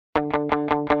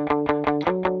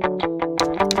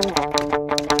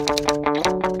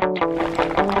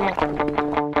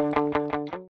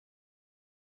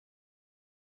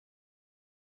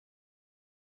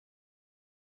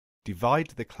divide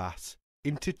the class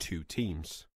into two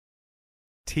teams,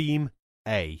 Team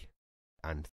A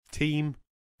and Team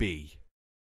B.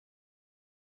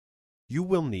 You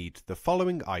will need the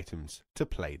following items to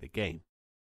play the game: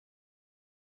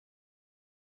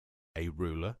 a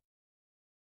ruler,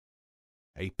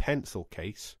 a pencil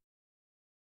case,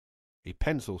 a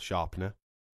pencil sharpener,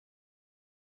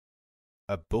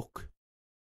 a book,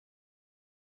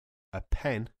 a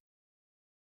pen,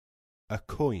 a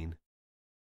coin,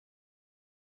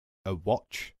 a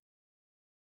watch,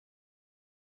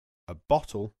 a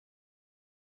bottle,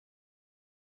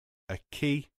 a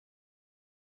key,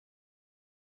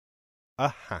 a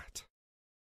hat.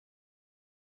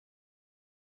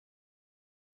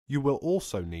 You will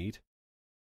also need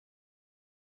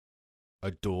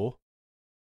a door,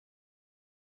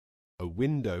 a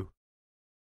window,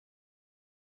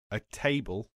 a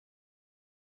table,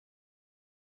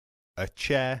 a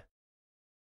chair,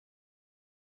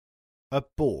 a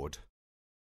board.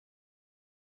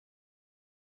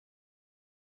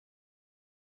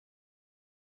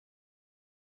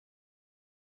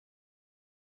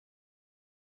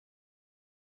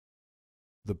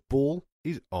 The ball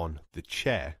is on the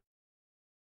chair.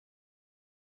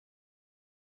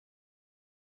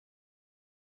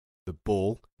 The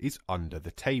ball is under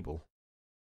the table.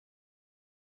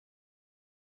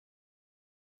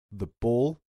 The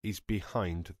ball is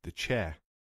behind the chair.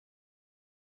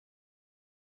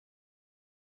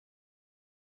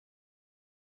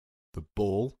 The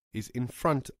ball is in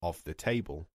front of the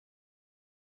table.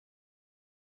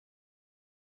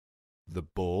 The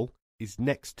ball is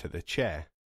next to the chair.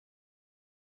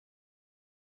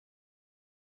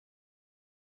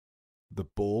 The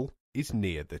ball is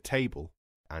near the table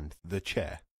and the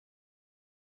chair.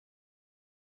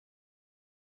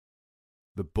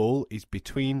 The ball is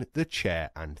between the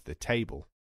chair and the table.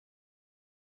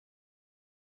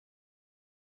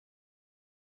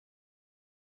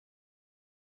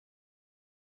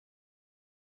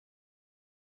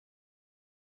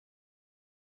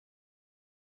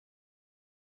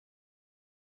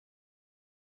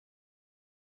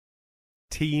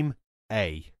 Team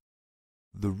A.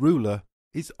 The ruler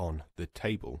is on the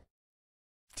table.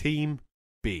 Team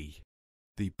B.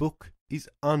 The book is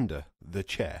under the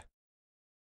chair.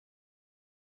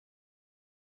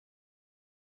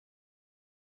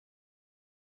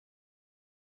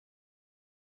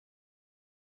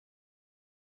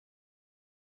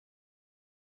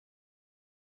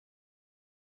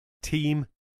 Team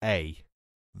A.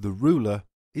 The ruler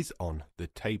is on the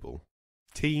table.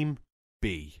 Team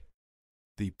B.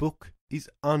 The book is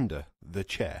under the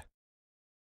chair.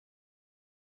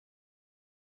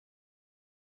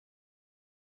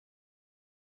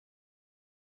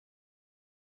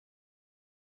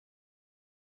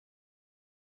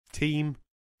 Team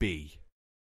B.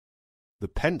 The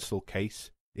pencil case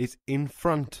is in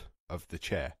front of the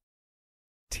chair.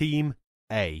 Team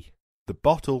A. The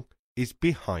bottle is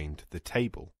behind the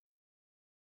table.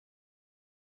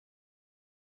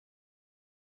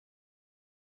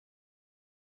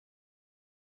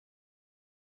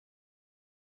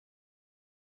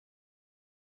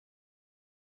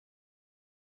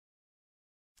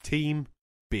 Team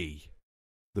B.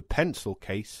 The pencil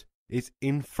case is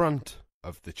in front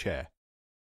of the chair.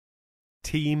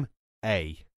 Team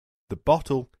A. The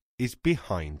bottle is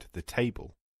behind the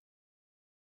table.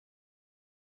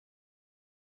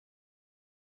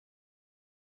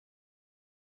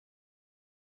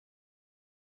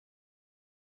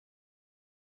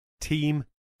 Team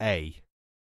A.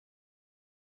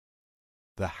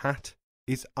 The hat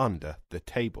is under the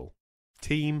table.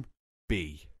 Team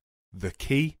B. The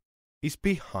key is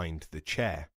behind the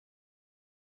chair.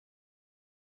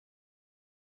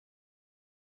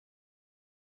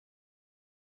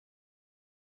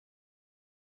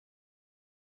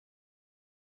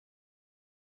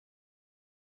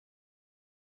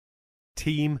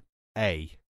 Team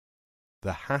A.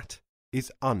 The hat is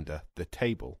under the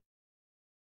table.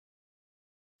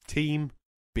 Team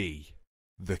B.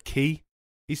 The key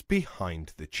is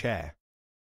behind the chair.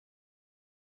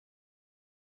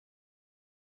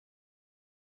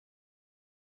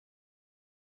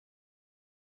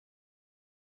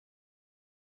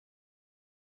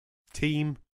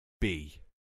 Team B.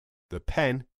 The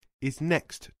pen is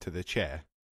next to the chair.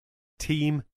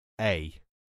 Team A.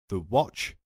 The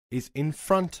watch is in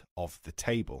front of the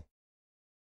table.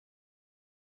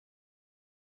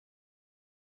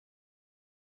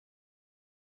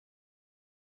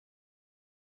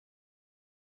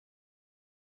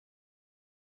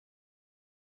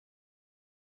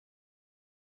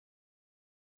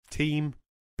 Team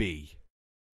B.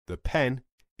 The pen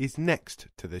is next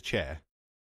to the chair.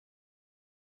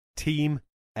 Team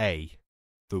A.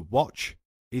 The watch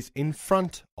is in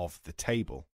front of the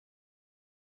table.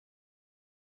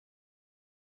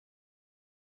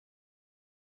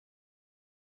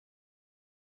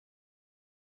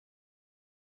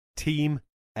 Team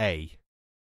A.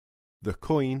 The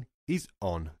coin is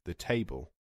on the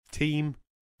table. Team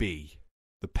B.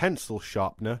 The pencil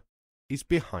sharpener is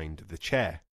behind the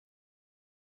chair.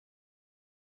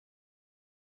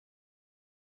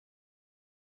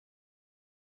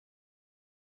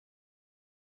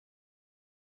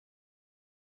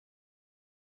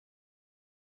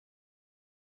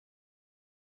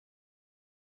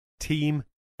 Team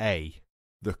A.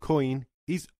 The coin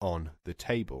is on the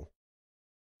table.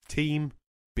 Team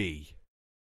B.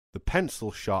 The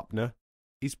pencil sharpener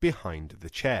is behind the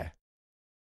chair.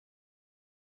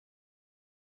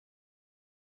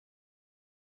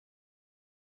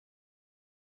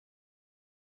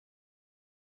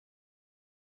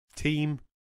 Team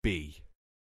B.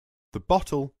 The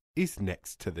bottle is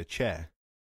next to the chair.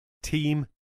 Team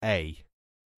A.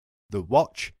 The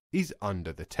watch is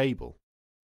under the table.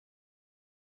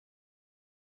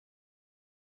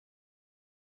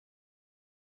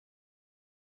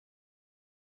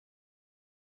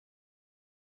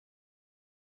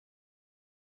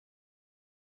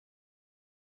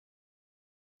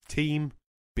 Team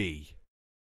B.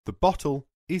 The bottle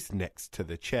is next to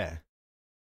the chair.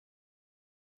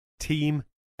 Team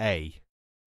A.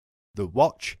 The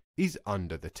watch is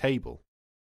under the table.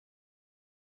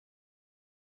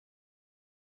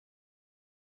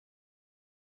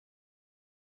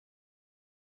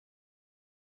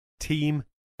 Team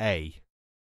A.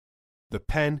 The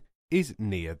pen is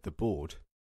near the board.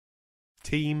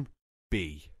 Team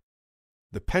B.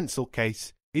 The pencil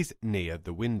case is near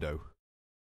the window.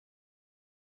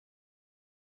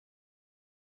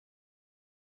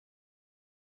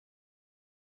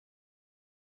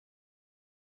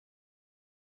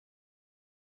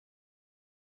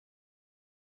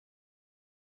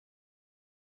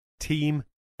 Team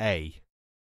A.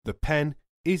 The pen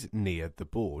is near the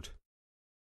board.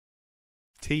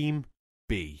 Team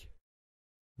B.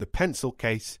 The pencil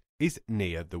case is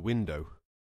near the window.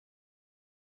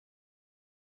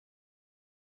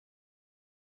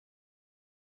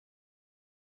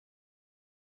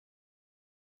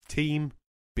 Team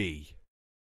B.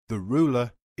 The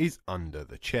ruler is under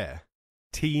the chair.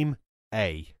 Team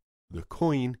A. The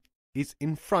coin is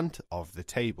in front of the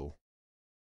table.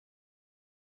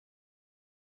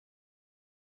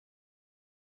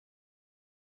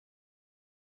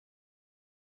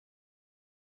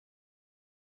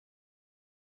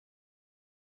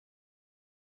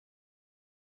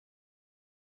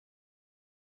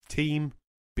 Team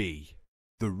B.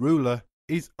 The ruler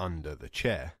is under the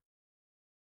chair.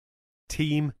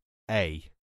 Team A.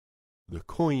 The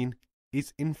coin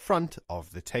is in front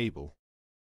of the table.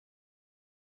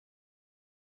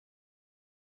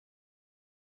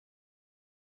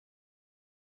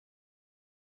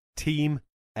 Team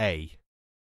A.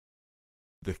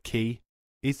 The key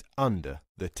is under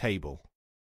the table.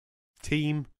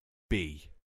 Team B.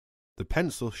 The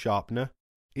pencil sharpener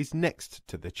is next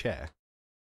to the chair.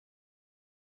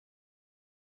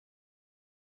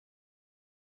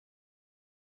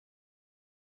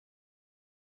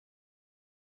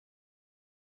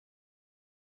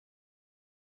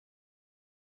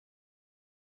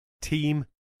 Team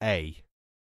A.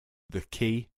 The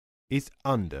key is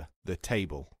under the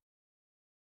table.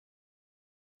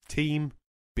 Team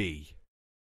B.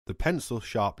 The pencil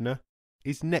sharpener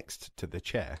is next to the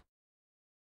chair.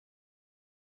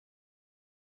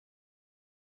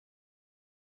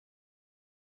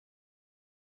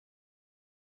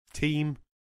 Team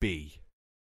B.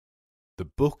 The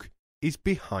book is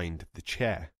behind the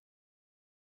chair.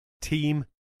 Team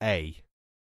A.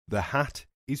 The hat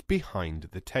is behind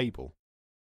the table.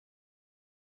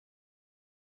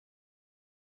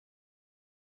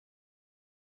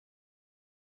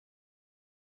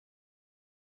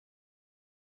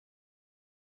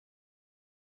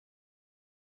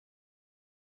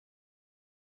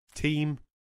 Team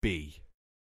B.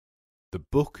 The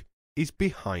book is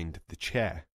behind the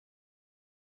chair.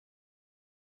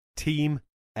 Team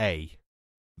A.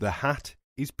 The hat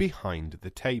is behind the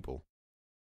table.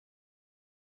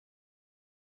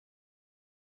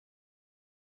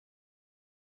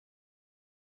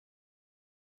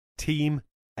 Team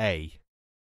A.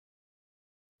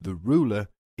 The ruler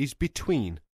is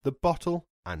between the bottle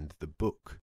and the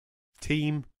book.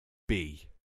 Team B.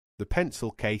 The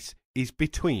pencil case is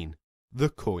between the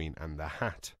coin and the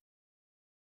hat.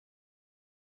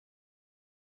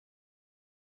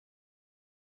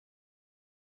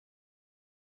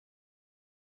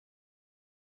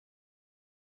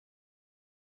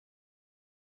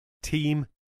 Team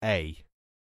A.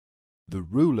 The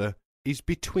ruler is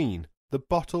between the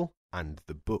bottle and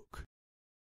the book.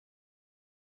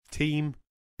 Team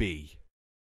B.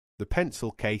 The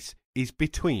pencil case is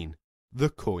between the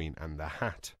coin and the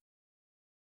hat.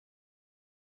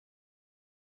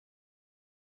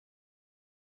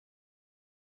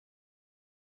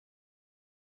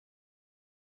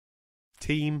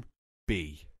 Team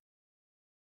B.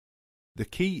 The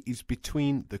key is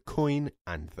between the coin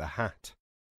and the hat.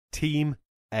 Team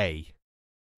A.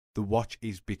 The watch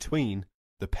is between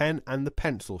the pen and the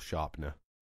pencil sharpener.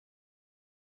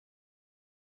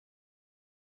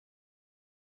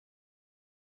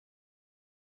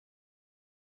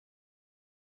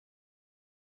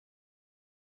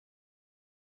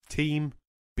 Team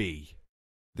B.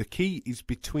 The key is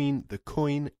between the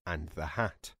coin and the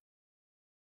hat.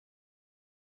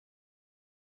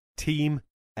 Team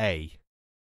A.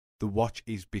 The watch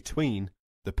is between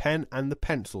the pen and the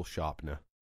pencil sharpener.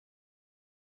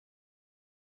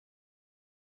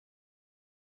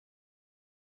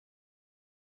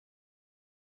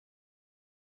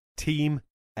 Team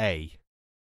A.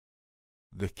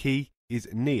 The key is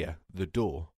near the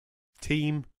door.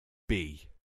 Team B.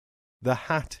 The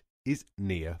hat is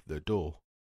near the door.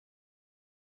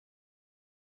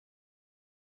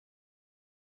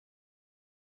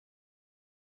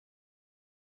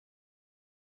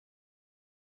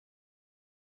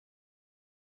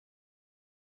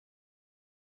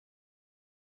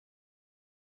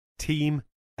 Team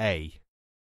A.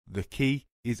 The key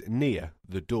is near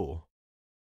the door.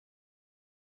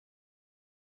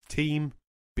 Team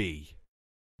B.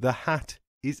 The hat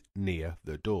is near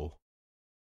the door.